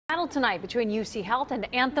Battle tonight between UC Health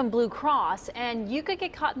and Anthem Blue Cross, and you could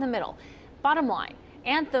get caught in the middle. Bottom line,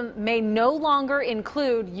 Anthem may no longer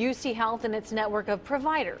include UC Health in its network of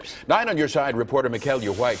providers. 9 on your side, reporter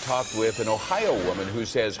Mikaela White talked with an Ohio woman who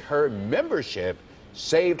says her membership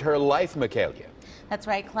saved her life. Mikaela. That's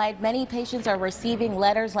right, Clyde. Many patients are receiving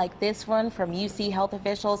letters like this one from UC Health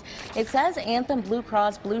officials. It says Anthem Blue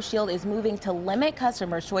Cross Blue Shield is moving to limit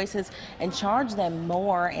customer choices and charge them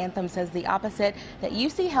more. Anthem says the opposite, that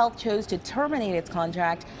UC Health chose to terminate its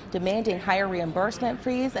contract, demanding higher reimbursement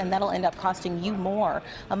fees, and that'll end up costing you more.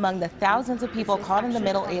 Among the thousands of people caught in the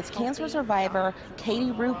middle is cancer survivor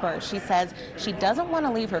Katie Rupert. She says she doesn't want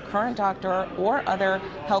to leave her current doctor or other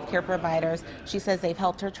healthcare providers. She says they've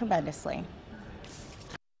helped her tremendously.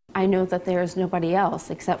 I know that there is nobody else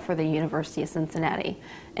except for the University of Cincinnati.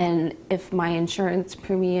 And if my insurance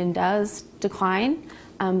premium does decline,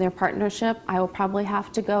 their partnership, I will probably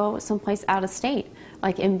have to go someplace out of state,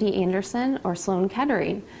 like MD Anderson or Sloan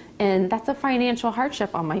Kettering. And that's a financial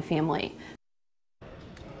hardship on my family.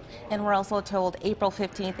 And we're also told April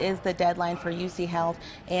 15th is the deadline for UC Health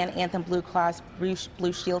and Anthem Blue Cross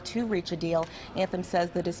Blue Shield to reach a deal. Anthem says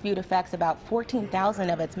the dispute affects about 14,000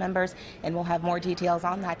 of its members, and we'll have more details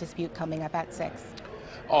on that dispute coming up at 6.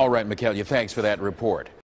 All right, Mikaela, thanks for that report.